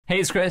Hey,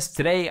 it's Chris.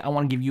 Today, I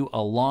want to give you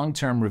a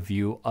long-term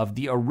review of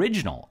the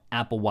original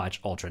Apple Watch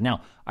Ultra.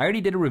 Now, I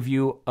already did a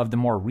review of the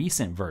more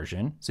recent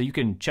version, so you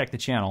can check the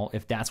channel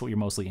if that's what you're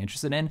mostly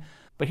interested in.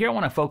 But here I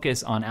want to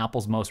focus on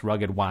Apple's most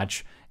rugged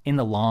watch in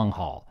the long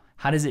haul.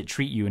 How does it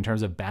treat you in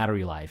terms of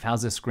battery life?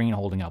 How's the screen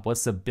holding up?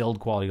 What's the build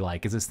quality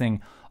like? Is this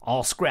thing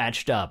all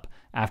scratched up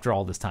after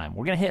all this time?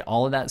 We're going to hit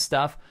all of that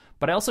stuff,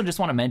 but I also just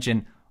want to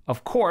mention,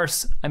 of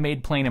course, I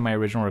made plain in my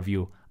original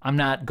review, I'm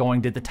not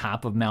going to the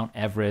top of Mount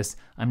Everest.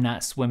 I'm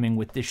not swimming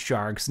with the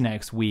sharks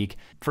next week.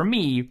 For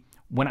me,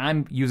 when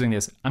I'm using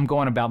this, I'm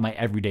going about my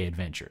everyday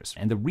adventures.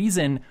 And the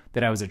reason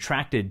that I was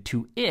attracted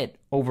to it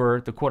over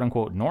the quote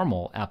unquote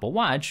normal Apple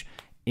Watch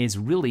is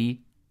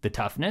really the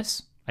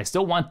toughness. I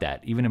still want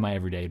that, even in my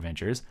everyday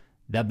adventures.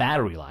 The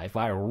battery life,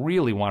 I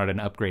really wanted an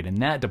upgrade in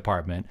that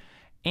department.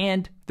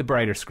 And the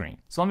brighter screen.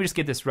 So let me just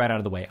get this right out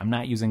of the way. I'm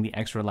not using the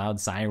extra loud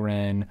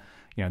siren.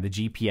 You know, the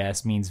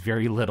GPS means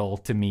very little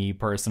to me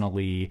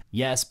personally.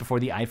 Yes, before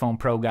the iPhone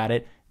Pro got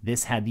it,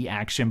 this had the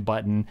action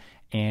button.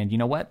 And you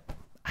know what?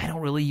 I don't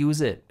really use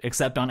it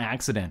except on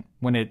accident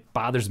when it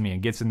bothers me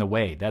and gets in the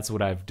way. That's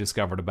what I've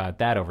discovered about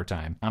that over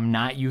time. I'm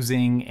not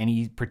using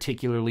any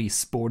particularly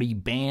sporty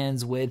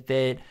bands with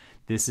it.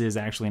 This is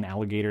actually an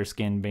alligator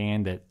skin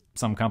band that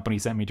some company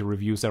sent me to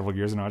review several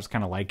years ago. I just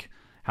kind of like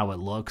how it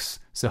looks.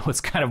 So it's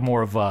kind of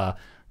more of a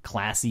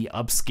classy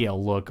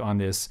upscale look on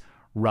this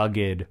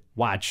rugged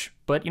watch.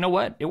 But you know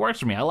what? It works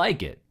for me. I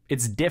like it.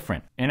 It's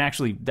different. And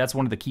actually, that's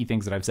one of the key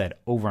things that I've said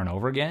over and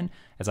over again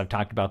as I've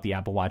talked about the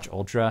Apple Watch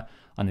Ultra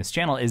on this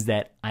channel is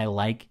that I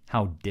like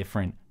how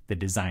different the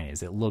design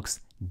is. It looks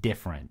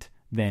different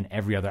than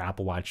every other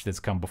Apple Watch that's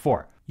come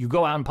before. You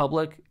go out in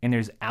public and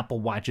there's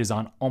Apple Watches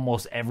on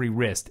almost every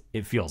wrist,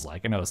 it feels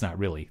like. I know it's not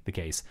really the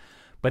case,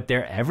 but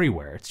they're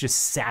everywhere. It's just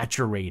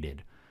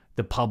saturated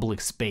the public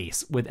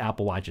space with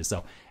Apple Watches.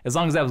 So as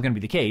long as that was going to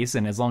be the case,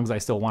 and as long as I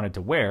still wanted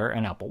to wear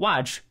an Apple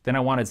Watch, then I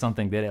wanted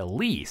something that at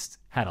least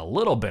had a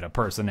little bit of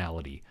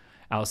personality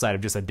outside of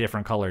just a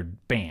different colored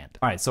band.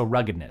 All right, so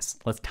ruggedness.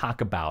 Let's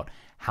talk about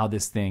how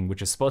this thing,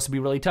 which is supposed to be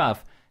really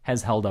tough,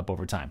 has held up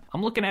over time.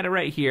 I'm looking at it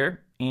right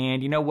here,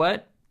 and you know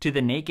what? To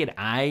the naked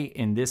eye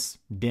in this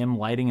dim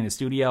lighting in the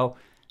studio,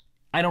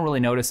 I don't really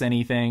notice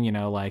anything, you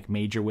know, like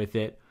major with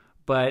it.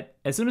 But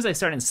as soon as I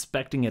start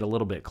inspecting it a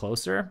little bit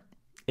closer,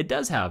 it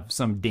does have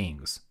some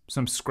dings,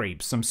 some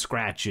scrapes, some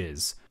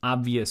scratches,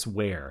 obvious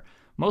wear,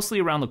 mostly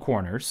around the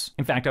corners.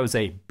 In fact, I would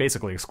say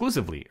basically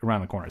exclusively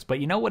around the corners. But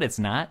you know what it's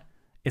not?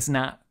 It's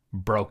not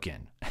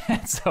broken.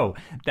 So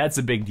that's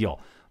a big deal.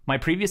 My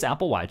previous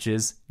Apple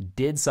Watches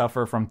did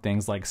suffer from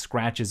things like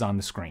scratches on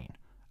the screen.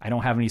 I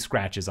don't have any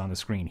scratches on the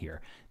screen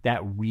here.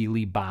 That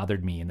really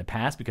bothered me in the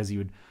past because you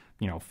would,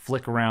 you know,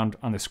 flick around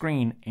on the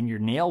screen and your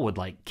nail would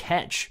like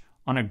catch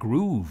on a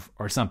groove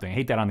or something. I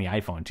hate that on the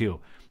iPhone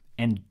too.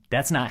 And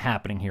that's not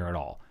happening here at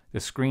all. The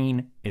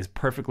screen is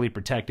perfectly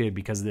protected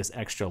because of this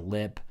extra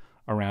lip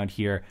around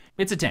here.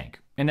 It's a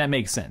tank, and that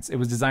makes sense. It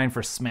was designed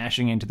for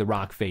smashing into the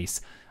rock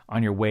face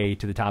on your way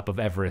to the top of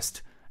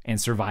Everest and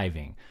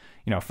surviving.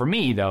 You know, for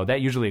me though, that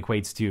usually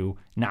equates to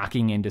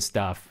knocking into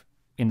stuff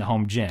in the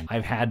home gym.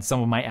 I've had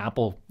some of my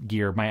Apple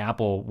gear, my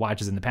Apple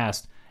Watches in the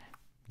past,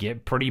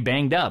 get pretty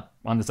banged up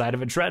on the side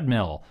of a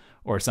treadmill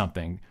or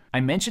something.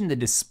 I mentioned the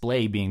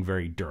display being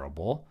very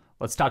durable.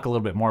 Let's talk a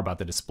little bit more about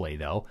the display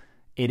though.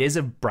 It is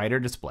a brighter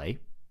display,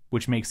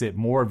 which makes it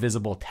more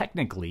visible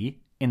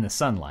technically in the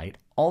sunlight.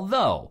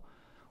 Although,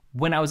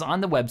 when I was on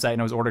the website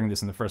and I was ordering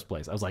this in the first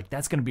place, I was like,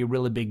 that's gonna be a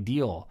really big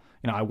deal.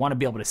 You know, I wanna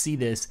be able to see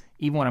this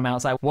even when I'm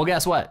outside. Well,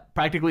 guess what?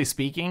 Practically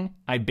speaking,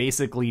 I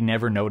basically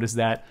never noticed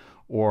that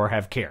or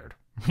have cared.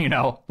 You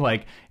know,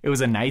 like it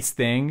was a nice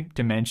thing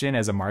to mention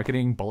as a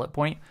marketing bullet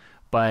point,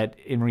 but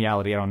in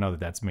reality, I don't know that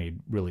that's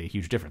made really a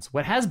huge difference.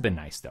 What has been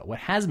nice though, what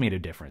has made a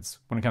difference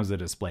when it comes to the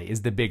display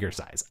is the bigger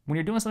size. When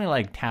you're doing something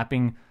like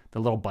tapping the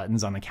little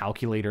buttons on the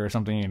calculator or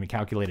something and to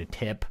calculate a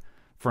tip,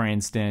 for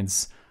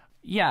instance,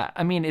 yeah,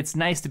 I mean, it's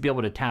nice to be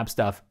able to tap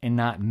stuff and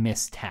not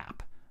miss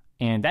tap.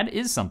 And that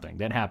is something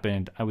that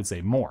happened, I would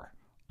say, more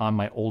on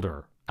my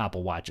older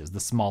Apple Watches, the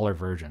smaller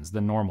versions,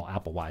 the normal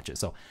Apple Watches.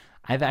 So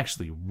I've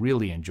actually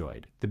really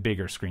enjoyed the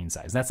bigger screen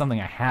size. That's something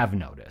I have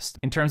noticed.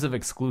 In terms of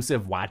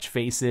exclusive watch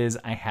faces,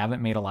 I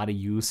haven't made a lot of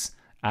use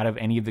out of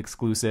any of the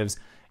exclusives,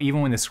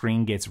 even when the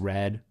screen gets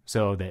red,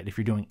 so that if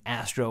you're doing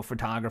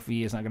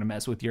astrophotography, it's not gonna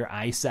mess with your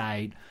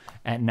eyesight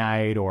at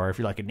night, or if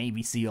you're like a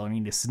Navy SEAL and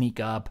you need to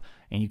sneak up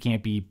and you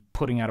can't be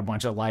putting out a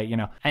bunch of light, you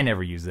know, I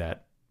never use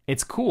that.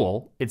 It's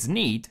cool, it's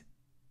neat,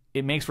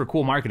 it makes for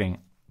cool marketing,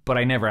 but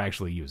I never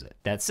actually use it.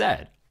 That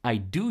said, I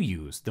do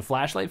use the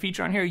flashlight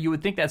feature on here. You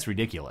would think that's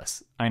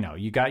ridiculous. I know,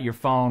 you got your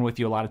phone with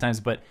you a lot of times,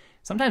 but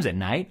sometimes at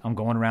night, I'm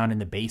going around in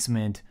the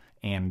basement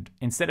and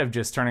instead of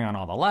just turning on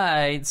all the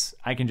lights,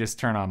 I can just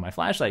turn on my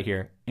flashlight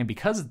here. And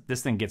because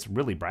this thing gets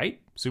really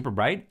bright, super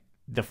bright,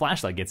 the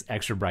flashlight gets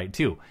extra bright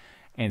too.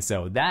 And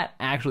so that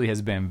actually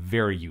has been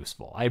very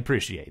useful. I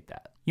appreciate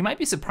that. You might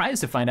be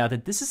surprised to find out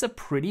that this is a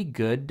pretty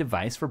good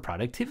device for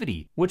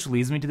productivity, which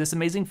leads me to this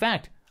amazing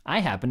fact. I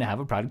happen to have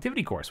a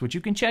productivity course, which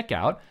you can check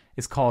out.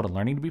 It's called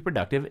Learning to Be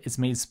Productive. It's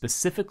made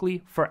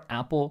specifically for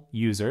Apple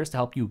users to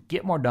help you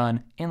get more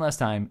done in less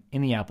time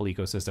in the Apple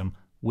ecosystem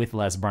with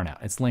less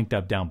burnout. It's linked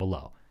up down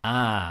below.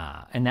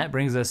 And that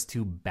brings us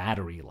to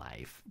battery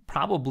life.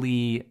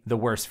 Probably the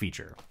worst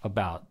feature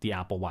about the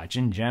Apple Watch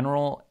in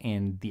general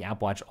and the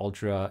Apple Watch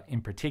Ultra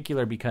in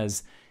particular,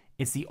 because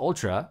it's the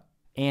Ultra,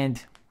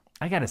 and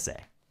I gotta say,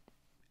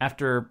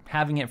 after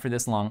having it for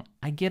this long,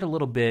 I get a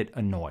little bit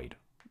annoyed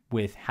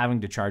with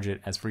having to charge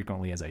it as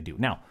frequently as I do.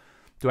 Now,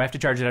 do I have to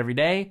charge it every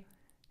day?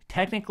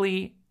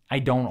 Technically, I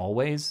don't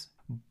always,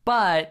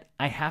 but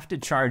I have to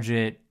charge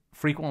it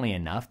frequently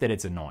enough that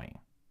it's annoying.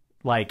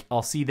 Like,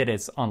 I'll see that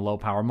it's on low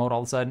power mode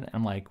all of a sudden.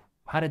 I'm like,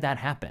 how did that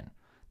happen?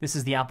 This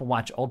is the Apple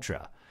Watch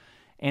Ultra.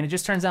 And it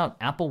just turns out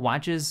Apple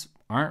Watches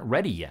aren't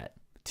ready yet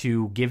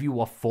to give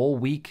you a full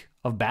week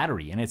of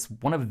battery. And it's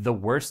one of the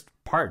worst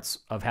parts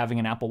of having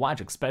an Apple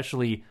Watch,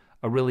 especially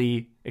a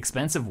really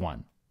expensive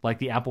one like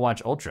the Apple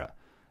Watch Ultra.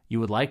 You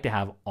would like to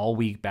have all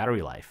week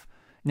battery life.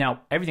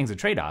 Now, everything's a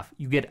trade-off.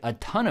 You get a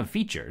ton of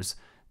features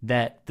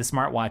that the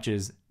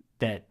smartwatches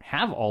that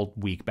have all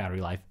week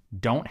battery life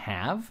don't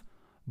have,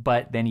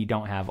 but then you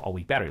don't have all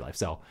week battery life.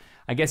 So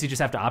I guess you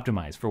just have to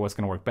optimize for what's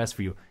going to work best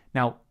for you.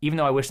 Now, even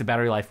though I wish the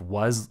battery life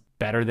was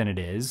better than it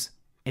is,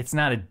 it's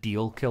not a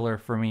deal killer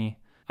for me.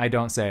 I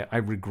don't say I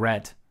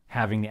regret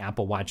having the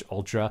Apple Watch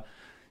Ultra.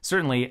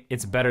 Certainly,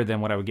 it's better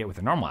than what I would get with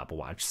a normal Apple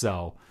Watch.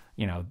 So,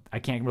 I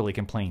can't really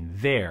complain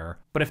there.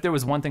 But if there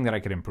was one thing that I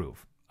could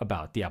improve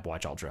about the Apple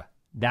Watch Ultra,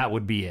 that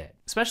would be it.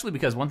 Especially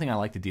because one thing I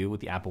like to do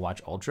with the Apple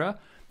Watch Ultra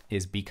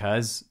is,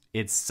 because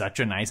it's such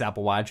a nice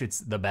Apple Watch, it's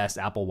the best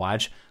Apple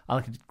Watch, I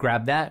like to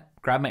grab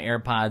my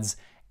AirPods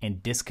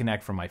and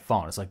disconnect from my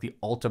phone. It's like the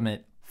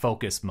ultimate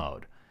focus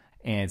mode.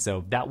 And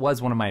so that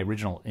was one of my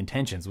original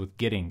intentions with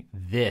getting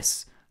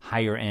this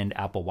higher end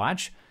Apple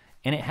Watch.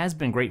 And it has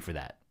been great for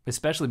that,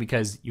 especially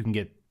because you can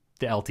get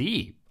the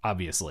LTE,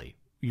 obviously.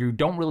 You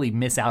don't really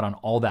miss out on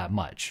all that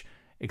much,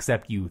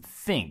 except you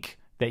think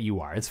that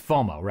you are. It's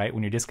FOMO, right?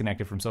 When you're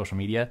disconnected from social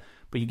media,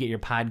 but you get your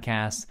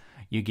podcasts,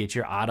 you get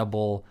your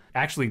Audible.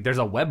 Actually, there's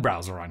a web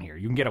browser on here.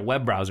 You can get a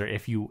web browser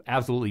if you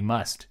absolutely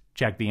must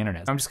check the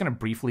internet. I'm just going to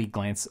briefly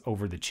glance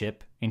over the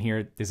chip in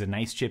here. There's a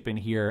nice chip in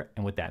here,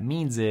 and what that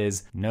means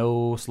is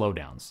no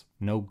slowdowns,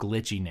 no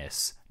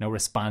glitchiness, no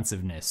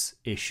responsiveness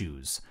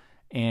issues.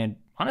 And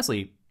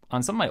honestly,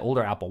 on some of my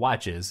older Apple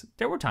Watches,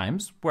 there were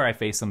times where I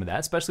faced some of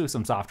that, especially with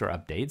some software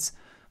updates.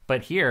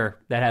 But here,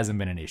 that hasn't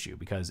been an issue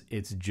because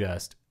it's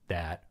just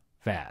that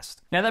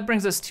fast. Now that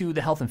brings us to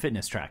the health and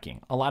fitness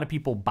tracking. A lot of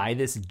people buy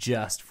this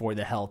just for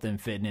the health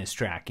and fitness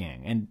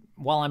tracking. And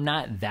while I'm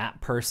not that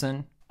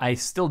person, I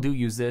still do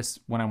use this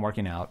when I'm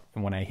working out.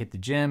 And when I hit the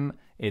gym,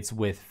 it's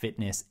with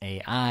Fitness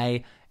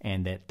AI,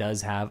 and that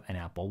does have an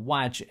Apple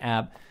Watch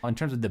app. In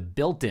terms of the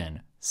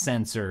built-in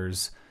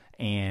sensors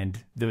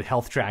and the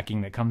health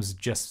tracking that comes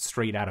just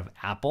straight out of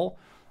Apple,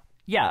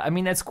 yeah, I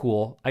mean, that's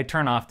cool. I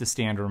turn off the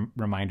standard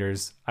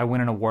reminders. I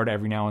win an award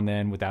every now and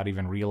then without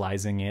even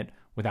realizing it,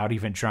 without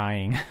even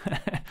trying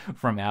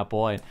from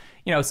Apple.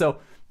 And, so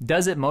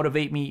does it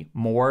motivate me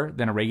more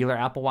than a regular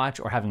Apple Watch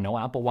or having no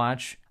Apple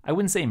Watch? I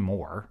wouldn't say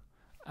more.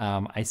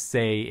 I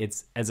say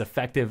it's as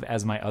effective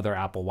as my other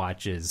Apple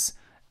Watches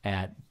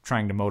at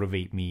trying to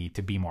motivate me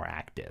to be more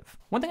active.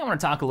 One thing I want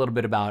to talk a little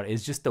bit about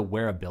is just the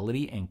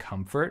wearability and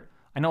comfort.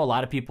 I know a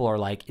lot of people are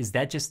like, is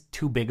that just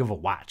too big of a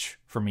watch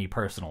for me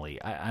personally?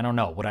 I don't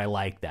know, would I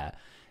like that?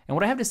 And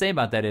what I have to say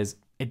about that is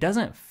it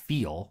doesn't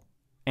feel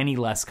any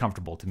less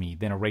comfortable to me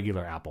than a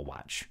regular Apple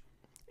Watch.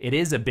 It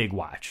is a big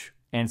watch.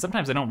 And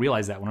sometimes I don't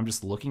realize that when I'm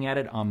just looking at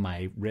it on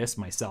my wrist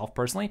myself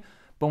personally.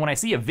 But when I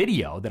see a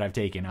video that I've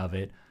taken of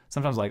it,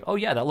 sometimes I'm like, oh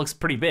yeah, that looks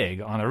pretty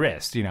big on the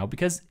wrist,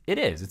 because it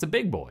is. It's a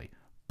big boy.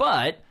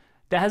 But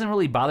that hasn't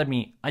really bothered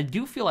me. I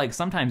do feel like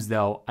sometimes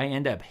though, I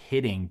end up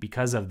hitting,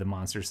 because of the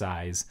monster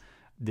size,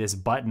 this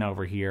button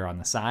over here on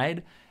the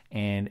side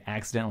and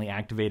accidentally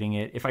activating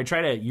it. If I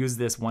try to use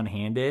this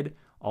one-handed,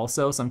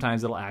 also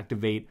sometimes it'll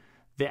activate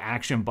the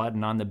action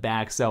button on the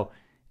back. So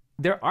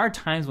there are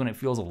times when it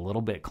feels a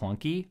little bit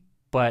clunky,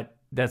 but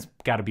that's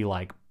got to be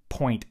like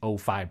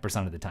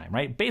 0.05% of the time,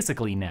 right?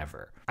 Basically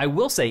never. I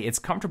will say it's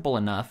comfortable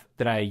enough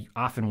that I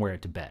often wear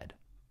it to bed.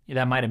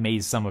 That might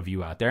amaze some of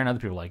you out there, and other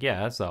people are like,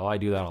 yeah, so I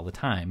do that all the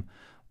time.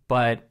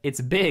 But it's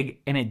big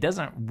and it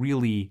doesn't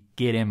really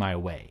get in my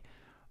way.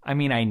 I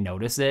mean, I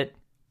notice it,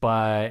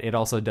 but it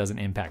also doesn't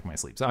impact my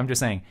sleep. So I'm just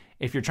saying,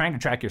 if you're trying to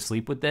track your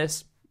sleep with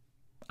this,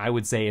 I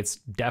would say it's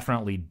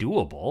definitely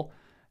doable.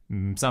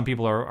 Some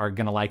people are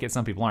going to like it,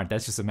 some people aren't.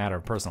 That's just a matter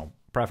of personal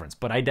preference.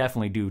 But I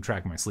definitely do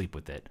track my sleep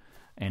with it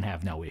and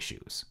have no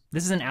issues.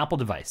 This is an Apple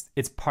device.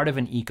 It's part of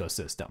an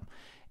ecosystem.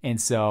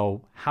 And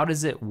so how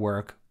does it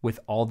work with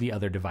all the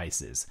other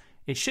devices?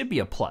 It should be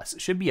a plus.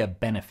 It should be a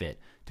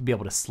benefit to be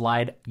able to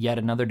slide yet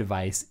another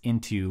device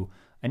into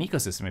an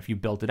ecosystem if you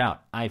built it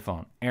out.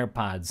 iPhone,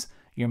 AirPods,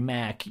 your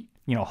Mac,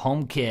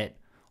 HomeKit,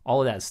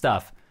 all of that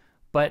stuff.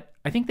 But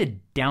I think the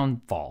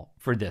downfall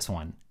for this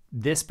one,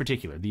 this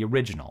particular, the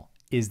original,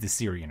 is the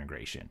Siri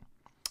integration.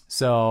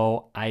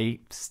 So I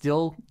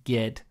still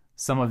get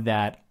some of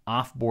that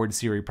off-board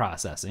Siri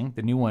processing.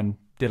 The new one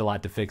did a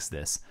lot to fix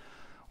this,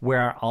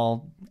 where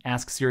I'll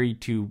ask Siri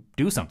to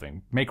do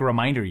something, make a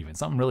reminder even,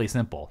 something really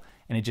simple,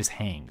 and it just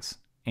hangs.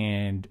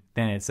 And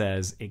then it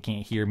says it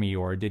can't hear me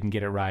or didn't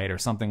get it right or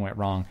something went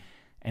wrong.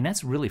 And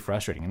that's really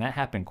frustrating. And that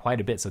happened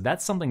quite a bit. So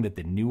that's something that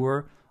the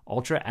newer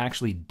Ultra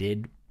actually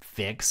did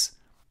fix,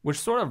 which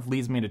sort of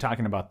leads me into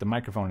talking about the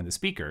microphone and the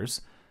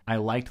speakers. I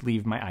like to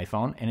leave my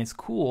iPhone, and it's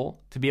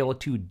cool to be able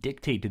to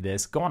dictate to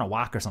this, go on a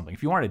walk or something.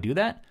 If you want to do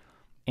that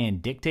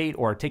and dictate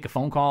or take a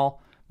phone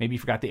call, maybe you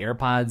forgot the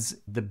AirPods,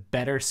 the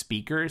better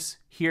speakers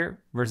here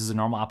versus a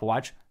normal Apple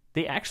Watch,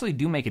 they actually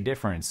do make a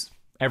difference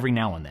every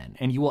now and then,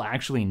 and you will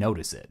actually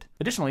notice it.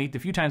 Additionally, the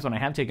few times when I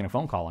have taken a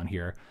phone call on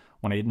here,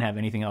 when I didn't have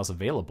anything else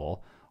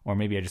available, or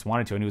maybe I just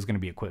wanted to and it was going to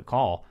be a quick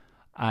call,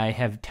 I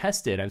have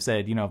tested, I've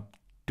said,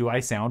 do I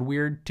sound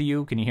weird to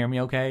you? Can you hear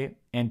me okay?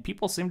 And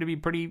people seem to be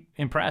pretty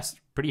impressed,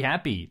 pretty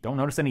happy. Don't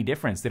notice any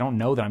difference. They don't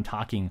know that I'm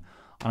talking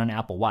on an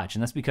Apple Watch,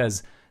 and that's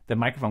because the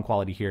microphone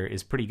quality here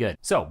is pretty good.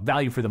 So,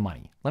 value for the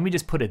money. Let me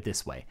just put it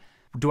this way.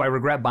 Do I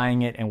regret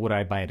buying it, and would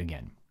I buy it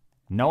again?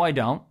 No, I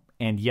don't,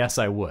 and yes,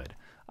 I would.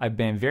 I've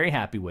been very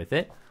happy with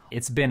it.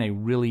 It's been a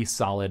really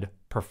solid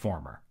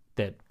performer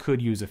that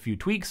could use a few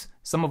tweaks,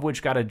 some of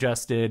which got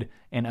adjusted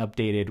and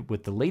updated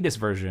with the latest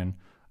version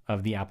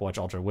of the Apple Watch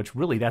Ultra, which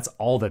really that's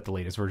all that the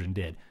latest version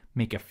did.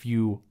 Make a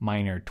few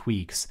minor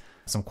tweaks,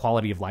 some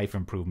quality of life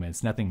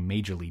improvements, nothing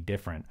majorly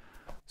different.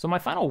 So my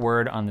final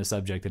word on the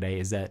subject today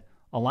is that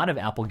a lot of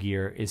Apple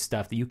gear is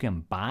stuff that you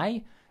can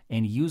buy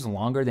and use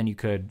longer than you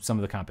could some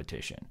of the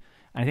competition.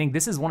 And I think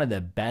this is one of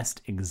the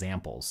best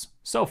examples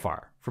so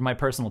far from my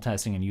personal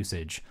testing and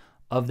usage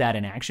of that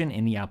in action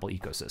in the Apple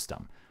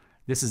ecosystem.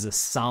 This is a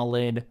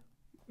solid,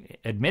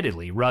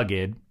 admittedly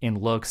rugged in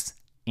looks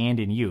and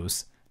in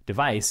use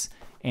device,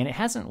 and it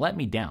hasn't let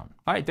me down.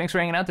 All right, thanks for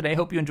hanging out today.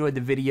 Hope you enjoyed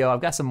the video. I've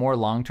got some more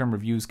long-term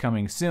reviews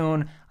coming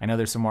soon. I know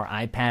there's some more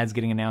iPads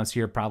getting announced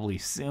here probably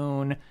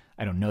soon.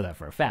 I don't know that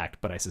for a fact,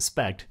 but I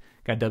suspect.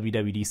 Got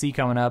WWDC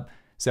coming up.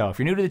 So if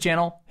you're new to the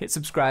channel, hit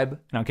subscribe,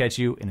 and I'll catch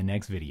you in the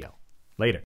next video. Later.